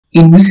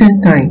In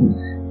recent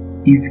times,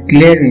 it's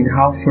glaring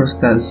how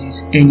fraudsters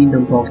use any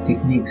number of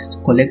techniques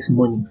to collect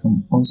money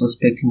from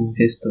unsuspecting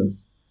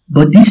investors.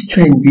 But this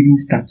trend didn't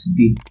start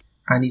today,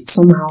 and it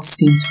somehow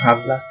seemed to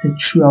have lasted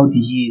throughout the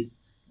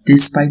years,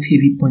 despite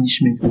heavy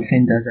punishment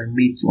offenders are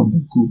made to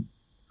undergo.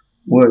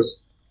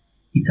 Worse,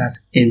 it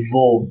has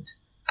evolved,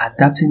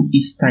 adapting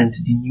each time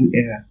to the new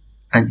era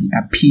and the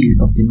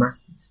appeal of the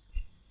masses.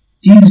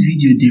 This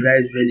video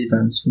derives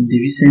relevance from the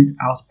recent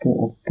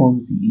outpour of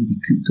Ponzi in the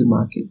crypto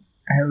market.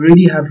 I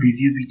already have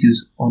review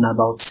videos on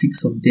about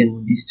 6 of them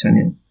on this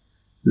channel.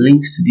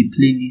 Links to the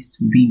playlist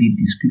will be in the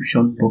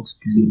description box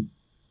below.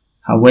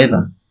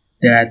 However,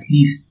 there are at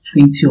least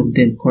 20 of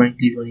them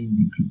currently running in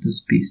the crypto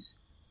space,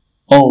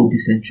 all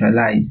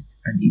decentralized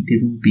and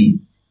Ethereum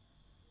based.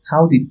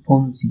 How did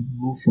Ponzi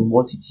move from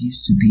what it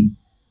used to be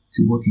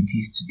to what it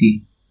is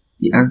today?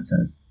 The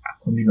answers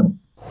are coming up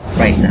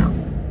right now.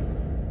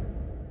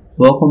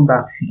 Welcome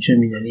back, future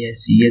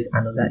millionaires, to yet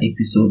another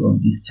episode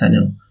on this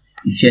channel.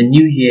 If you're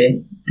new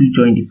here, do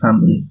join the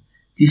family.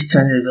 This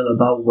channel is all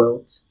about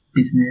wealth,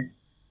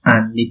 business,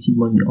 and making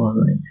money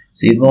online.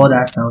 So if all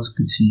that sounds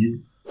good to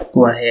you,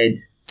 go ahead,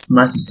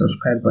 smash the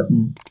subscribe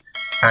button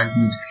and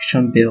the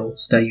notification bell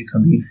so that you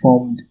can be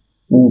informed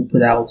when we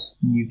put out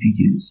new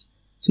videos.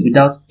 So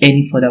without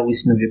any further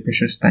wasting of your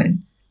precious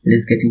time,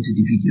 let's get into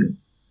the video.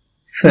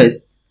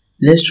 First,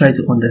 let's try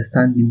to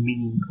understand the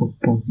meaning of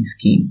Ponzi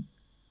scheme.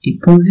 A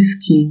Ponzi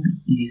scheme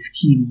is a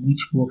scheme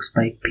which works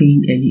by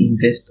paying early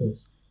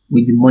investors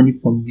with the money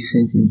from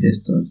recent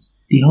investors.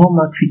 The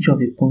hallmark feature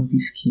of a Ponzi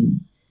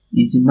scheme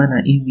is the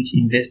manner in which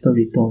investor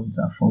returns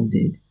are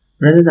funded,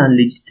 rather than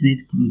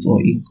legitimate growth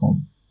or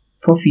income.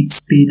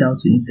 Profits paid out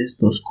to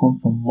investors come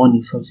from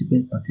money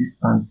subsequent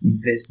participants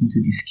invest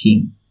into the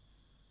scheme.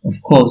 Of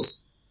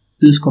course,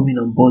 those coming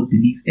on board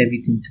believe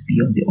everything to be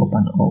on the up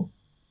and up,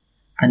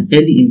 and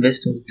early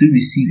investors do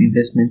receive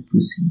investment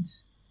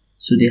proceeds,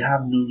 so they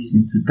have no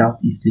reason to doubt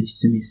its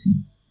legitimacy.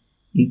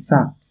 In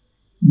fact,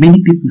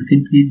 many people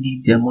simply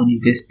leave their money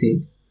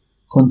vested,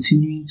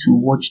 continuing to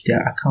watch their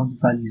account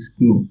values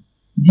grow.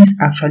 This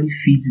actually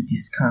feeds the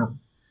scam,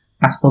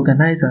 as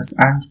organizers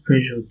aren't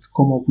pressured to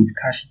come up with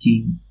cash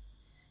gains.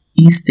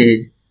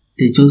 Instead,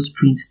 they just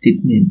print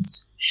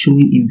statements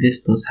showing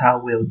investors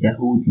how well their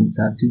holdings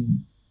are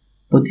doing.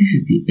 But this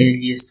is the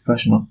earliest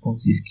version of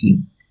Ponzi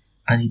scheme,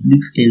 and it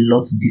looks a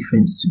lot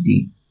different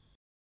today.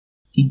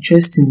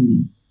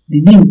 Interestingly,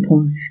 the name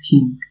Ponzi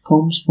scheme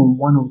comes from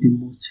one of the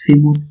most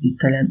famous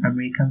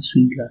Italian-American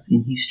swindlers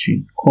in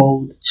history,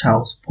 called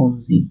Charles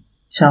Ponzi.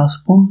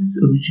 Charles Ponzi's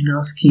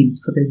original scheme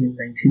started in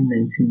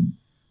 1919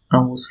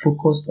 and was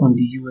focused on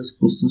the US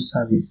Postal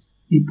Service.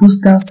 The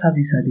Postal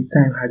Service at the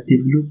time had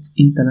developed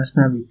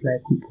international reply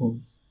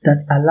coupons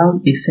that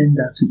allowed a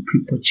sender to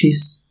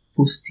pre-purchase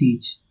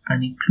postage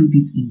and include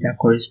it in their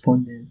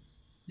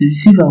correspondence. The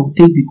receiver would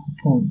take the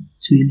coupon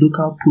to a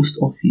local post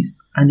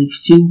office and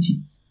exchange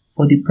it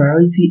for the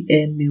priority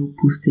airmail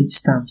postage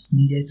stamps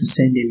needed to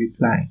send a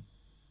reply.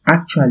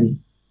 Actually,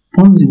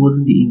 Ponzi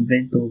wasn't the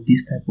inventor of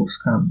this type of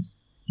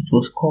scams. It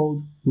was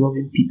called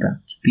robbing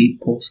Peter to pay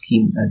Paul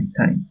schemes at the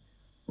time.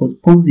 But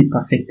Ponzi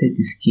perfected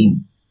the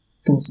scheme,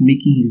 thus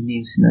making his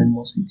name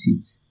synonymous with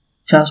it.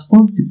 Charles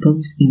Ponzi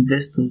promised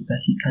investors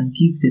that he can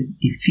give them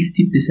a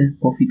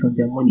 50% profit on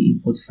their money in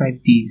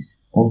 45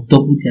 days or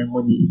double their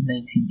money in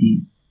 90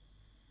 days.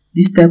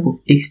 This type of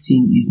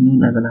exchange is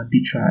known as an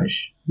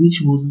arbitrage,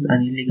 which wasn't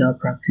an illegal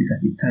practice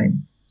at the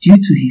time.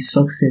 Due to his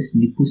success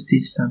in the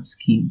postage stamp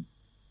scheme,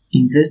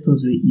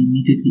 investors were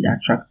immediately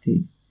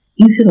attracted.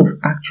 Instead of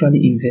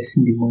actually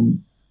investing the money,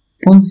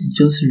 Ponzi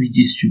just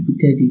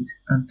redistributed it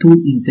and told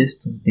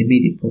investors they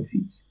made a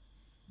profit.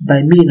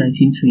 By May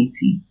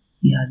 1920,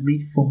 he had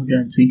made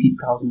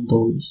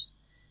 $420,000,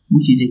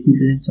 which is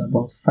equivalent to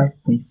about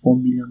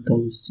 $5.4 million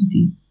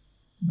today.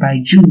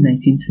 By June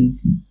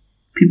 1920,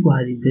 people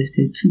had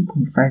invested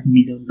 $2.5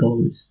 million,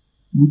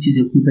 which is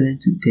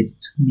equivalent to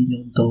 $32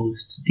 million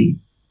today.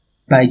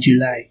 By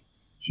July,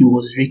 he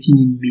was raking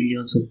in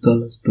millions of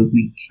dollars per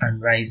week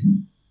and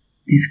rising.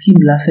 The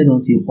scheme lasted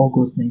until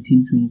August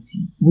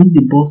 1920, when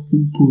the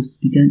Boston Post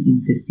began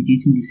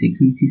investigating the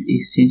Securities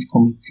Exchange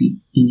Committee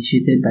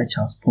initiated by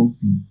Charles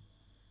Ponzi.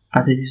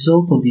 As a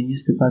result of the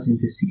newspaper's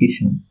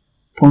investigation,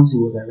 Ponzi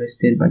was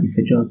arrested by the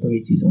federal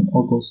authorities on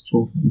August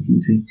 12,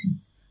 1920,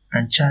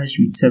 and charged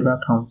with several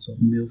counts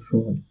of mail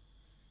fraud.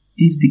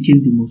 This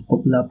became the most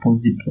popular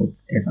Ponzi plot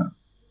ever.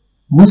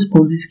 Most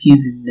Ponzi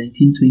schemes in the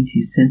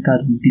 1920s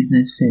centered on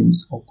business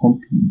firms or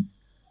companies,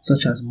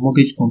 such as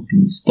mortgage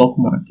companies, stock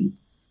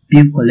markets,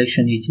 bill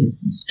collection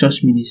agencies,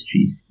 church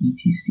ministries,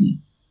 etc.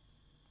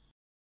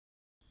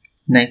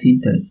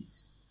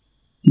 1930s.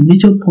 The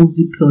major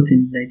Ponzi plot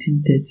in the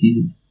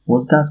 1930s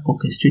was that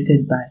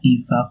orchestrated by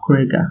Ivar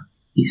Kreger,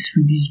 a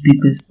Swedish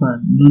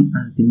businessman known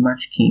as the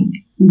Match King,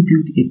 who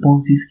built a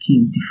Ponzi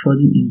scheme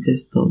defrauding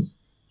investors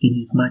in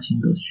his match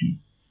industry.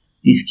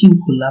 The scheme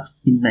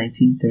collapsed in the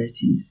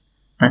 1930s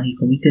and he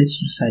committed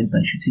suicide by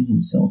shooting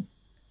himself.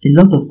 A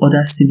lot of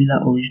other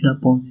similar original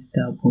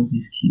Ponzi-style Ponzi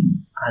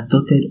schemes are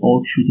dotted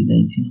all through the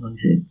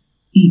 1900s.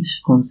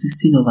 each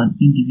consisting of an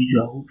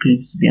individual who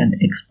claims to be an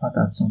expert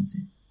at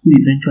something, who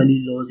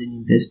eventually lures in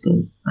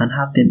investors and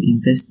have them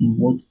invest in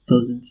what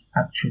doesn't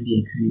actually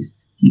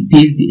exist. He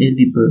pays the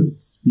early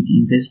birds with the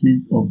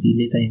investments of the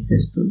later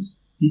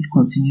investors. This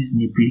continues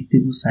in a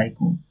predictable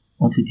cycle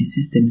until the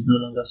system is no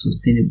longer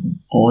sustainable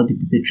or the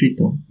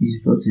perpetrator is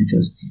brought to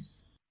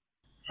justice.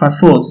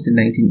 Fast forward to the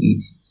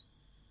 1980s.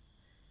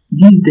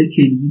 This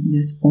decade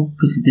witnessed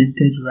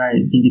unprecedented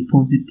rise in the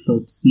Ponzi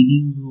plots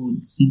leading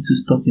roads into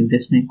stock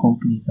investment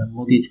companies and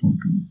mortgage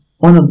companies.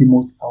 One of the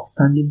most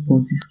outstanding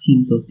Ponzi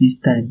schemes of this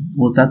time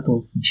was that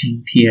of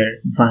Jean-Pierre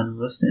Van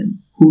Rossem,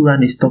 who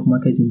ran a stock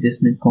market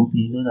investment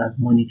company known as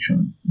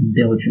Monitron in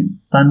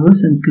Belgium. Van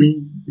Rossem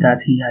claimed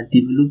that he had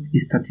developed a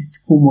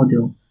statistical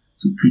model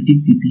to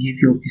predict the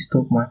behavior of the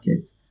stock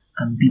market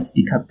and beat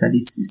the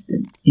capitalist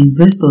system.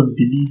 Investors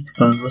believed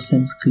Van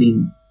Rossem's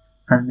claims,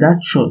 and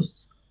that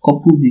trust,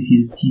 coupled with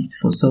his gift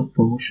for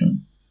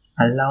self-promotion,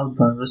 allowed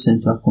Van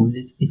Rossem to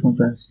accumulate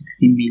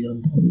 $860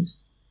 million.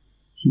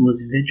 He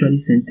was eventually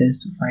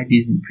sentenced to 5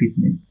 years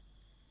imprisonment.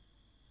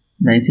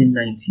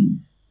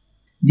 1990s.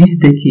 This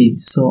decade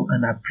saw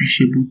an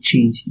appreciable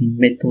change in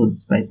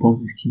methods by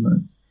Ponzi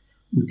schemers,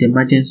 with the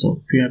emergence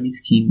of pyramid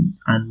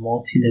schemes and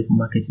multi-level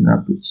marketing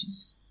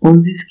approaches.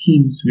 Ponzi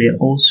schemes were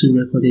also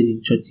recorded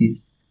in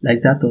churches,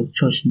 like that of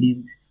church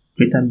named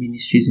Greater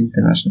Ministries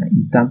International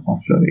in Tampa,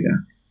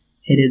 Florida,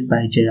 headed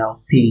by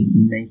Gerald Payne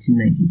in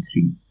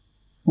 1993.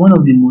 One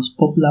of the most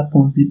popular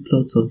Ponzi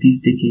plots of this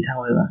decade,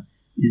 however,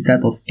 is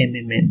that of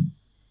MMM,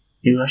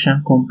 a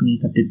Russian company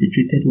that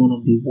perpetrated one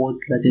of the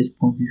world's largest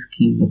Ponzi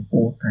schemes of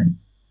all time.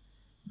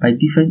 By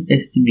different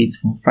estimates,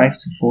 from 5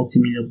 to 40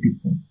 million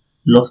people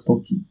lost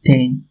up to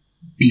 $10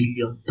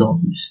 billion.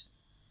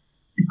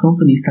 The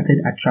company started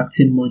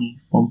attracting money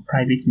from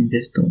private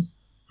investors,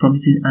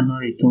 promising annual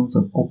returns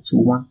of up to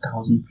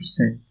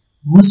 1,000%.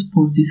 Most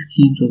Ponzi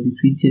schemes of the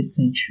 20th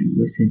century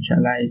were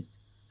centralized,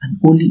 and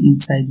only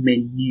inside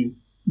men knew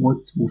what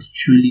was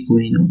truly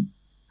going on.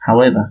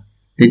 However,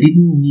 they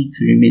didn't need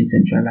to remain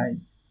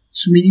centralized.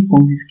 Too many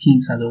Ponzi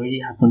schemes had already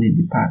happened in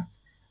the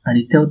past, and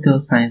the telltale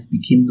signs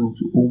became known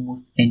to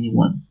almost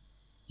anyone.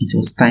 It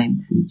was time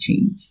for a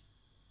change.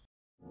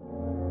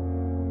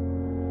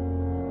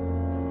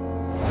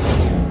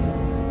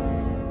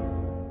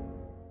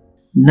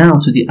 Now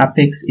to the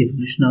apex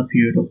evolutionary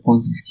period of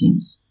Ponzi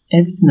schemes.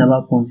 Everything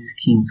about Ponzi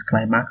schemes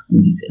climaxed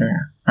in this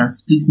era and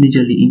split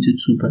majorly into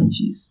two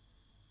branches.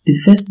 The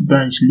first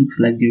branch looks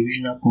like the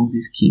original Ponzi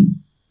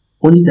scheme,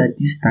 only that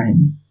this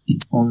time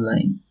it's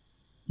online.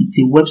 It's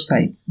a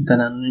website with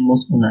an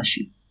anonymous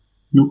ownership,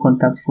 no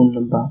contact phone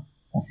number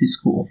or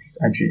physical office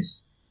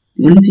address.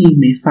 The only thing you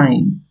may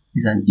find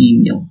is an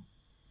email.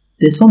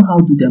 They somehow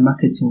do their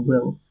marketing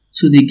well,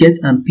 so they get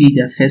and pay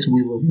their first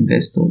wave of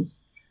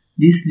investors.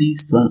 This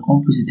leads to an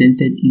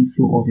unprecedented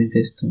inflow of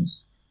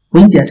investors.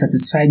 When they are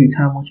satisfied with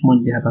how much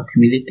money they have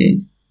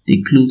accumulated,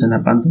 they close and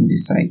abandon the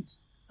site.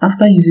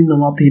 After using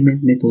normal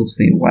payment methods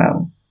for a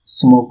while,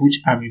 some of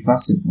which are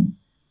reversible,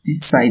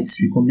 these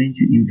sites recommend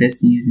you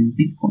invest in using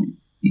Bitcoin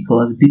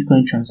because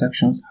Bitcoin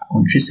transactions are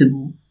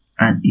untraceable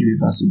and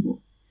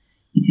irreversible.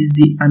 It is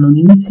the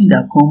anonymity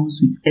that comes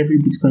with every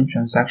Bitcoin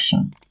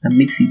transaction that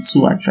makes it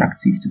so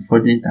attractive to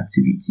fraudulent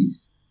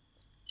activities.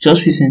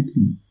 Just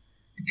recently,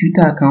 the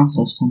Twitter accounts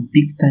of some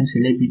big-time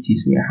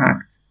celebrities were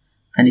hacked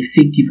and a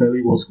fake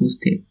giveaway was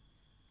hosted.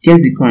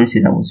 Guess the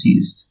currency that was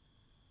used?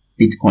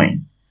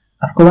 Bitcoin.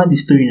 I've covered the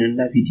story in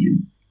another video,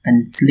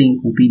 and its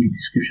link will be in the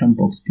description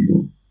box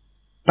below.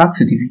 Back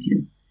to the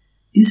video.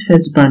 This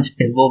first branch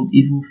evolved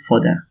even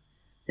further.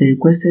 They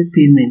requested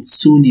payment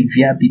solely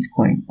via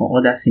Bitcoin or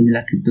other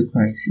similar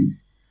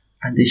cryptocurrencies,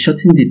 and they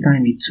shortened the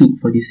time it took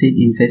for the said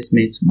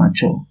investment to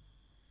mature.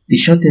 The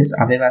shortest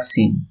I've ever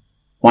seen,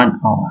 1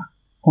 hour.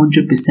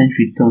 100%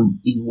 return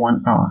in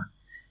 1 hour.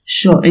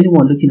 Sure,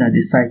 anyone looking at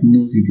the site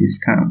knows it's a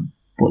scam,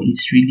 but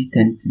it's really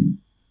tempting.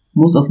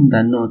 Most often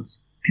than not,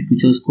 people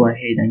just go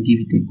ahead and give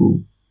it a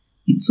go.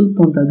 It so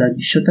turned out that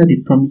the shorter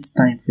the promised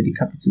time for the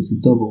capital to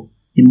double,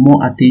 the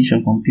more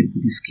attention from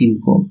people the scheme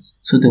got,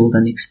 so there was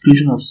an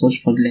explosion of such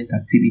fraudulent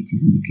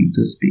activities in the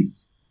crypto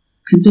space.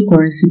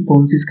 Cryptocurrency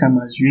Ponzi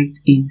scammers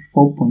raked in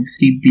 $4.3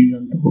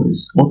 billion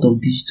worth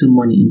of digital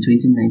money in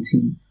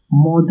 2019,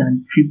 more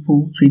than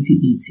triple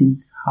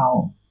 2018's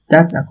haul.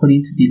 That's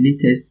according to the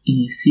latest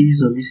in a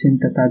series of recent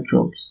data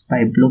drops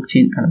by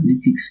blockchain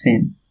analytics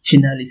firm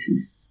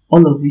Chainalysis,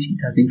 all of which it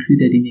has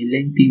included in a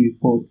lengthy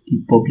report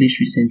it published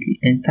recently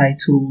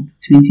entitled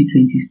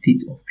 2020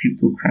 State of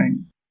Crypto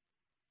Crime.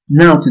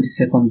 Now to the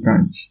second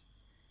branch.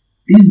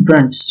 This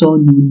branch saw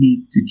no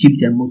need to keep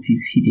their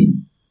motives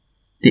hidden.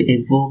 They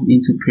evolved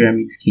into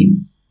pyramid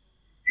schemes.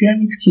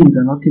 Pyramid schemes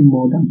are nothing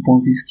more than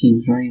Ponzi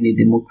schemes running a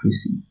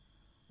democracy.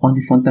 On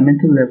the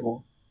fundamental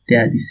level, they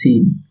are the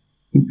same.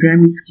 In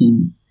pyramid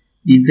schemes,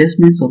 the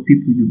investments of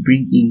people you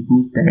bring in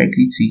goes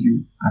directly to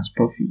you as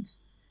profit.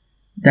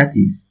 That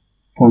is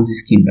Ponzi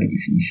scheme by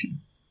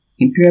definition.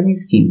 In pyramid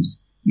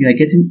schemes, you are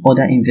getting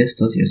other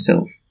investors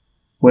yourself,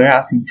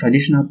 whereas in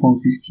traditional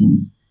Ponzi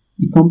schemes,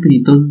 The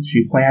company doesn't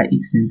require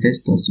its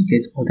investors to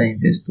get other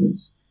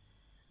investors.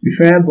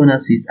 Referral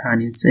bonuses are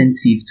an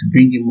incentive to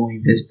bring in more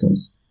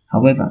investors.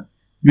 However,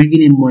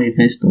 bringing in more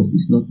investors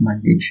is not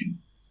mandatory.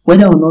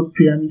 Whether or not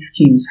pyramid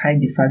schemes hide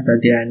the fact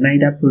that there are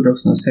neither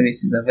products nor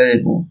services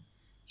available,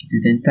 it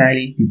is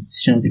entirely the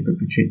decision of the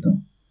perpetrator.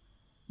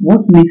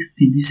 What makes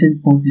the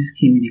recent Ponzi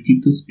scheme in the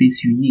crypto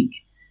space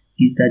unique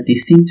is that they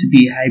seem to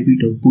be a hybrid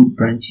of both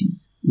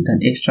branches with an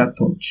extra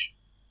touch: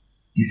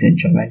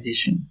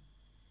 decentralization.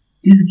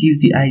 This gives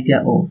the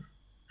idea of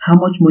how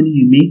much money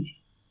you make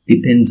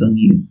depends on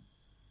you.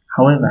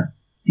 However,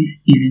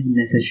 this isn't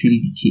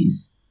necessarily the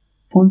case.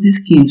 Ponzi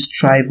schemes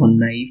thrive on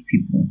naive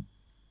people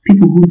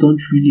who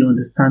don't really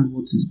understand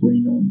what is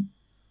going on.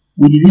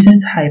 With the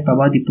recent hype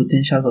about the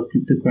potentials of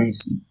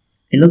cryptocurrency,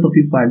 a lot of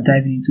people are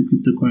diving into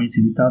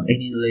cryptocurrency without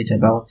any knowledge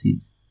about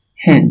it.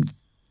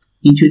 Hence,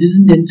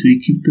 introducing them to a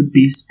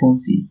crypto-based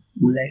Ponzi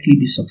will likely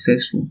be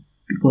successful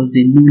because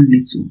they know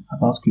little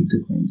about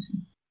cryptocurrency.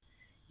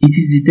 It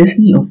is the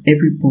destiny of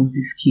every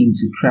Ponzi scheme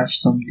to crash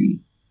someday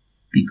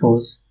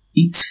because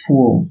its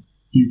fall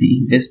is the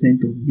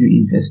investment of new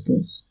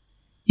investors.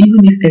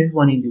 Even if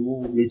everyone in the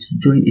world were to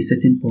join a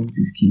certain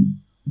Ponzi scheme,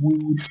 we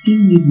would still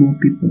need more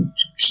people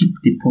to keep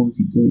the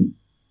Ponzi going.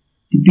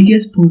 The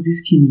biggest Ponzi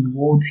scheme in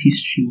world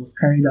history was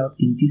carried out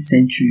in this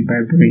century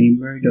by Bernie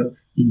Madoff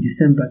in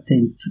December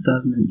 10,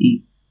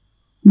 2008,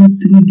 who,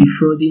 through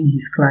defrauding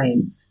his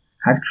clients,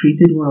 had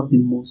created one of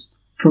the most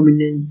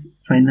prominent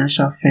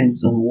financial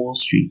firms on Wall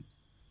Street.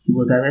 He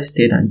was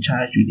arrested and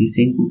charged with a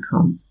single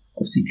count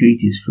of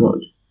securities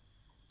fraud.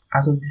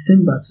 As of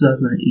December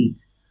 2008,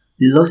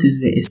 the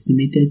losses were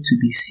estimated to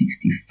be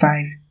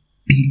 $65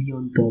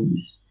 billion,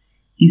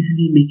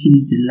 easily making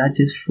it the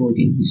largest fraud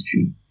in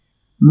history.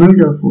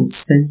 Madoff was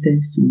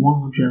sentenced to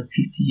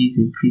 150 years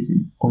in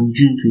prison on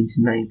June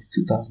 29,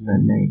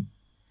 2009.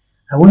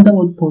 I wonder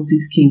what Ponzi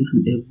schemes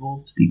will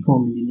evolve to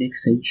become in the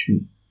next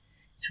century.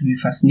 It will be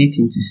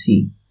fascinating to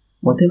see.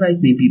 Whatever it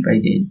may be by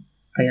then,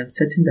 I am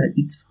certain that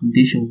its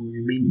foundation will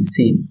remain the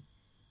same,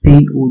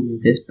 paying old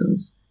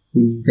investors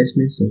with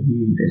investments of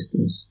new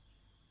investors.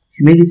 If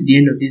you made it to the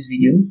end of this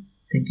video,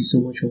 thank you so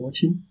much for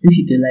watching. Do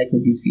hit a like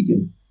on this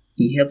video.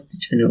 It helps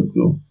the channel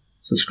grow.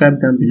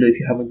 Subscribe down below if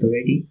you haven't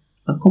already,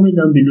 and comment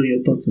down below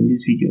your thoughts on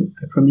this video.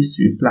 I promise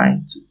to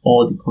reply to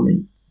all the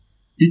comments.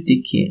 Do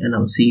take care, and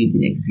I'll see you in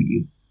the next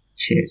video.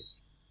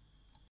 Cheers.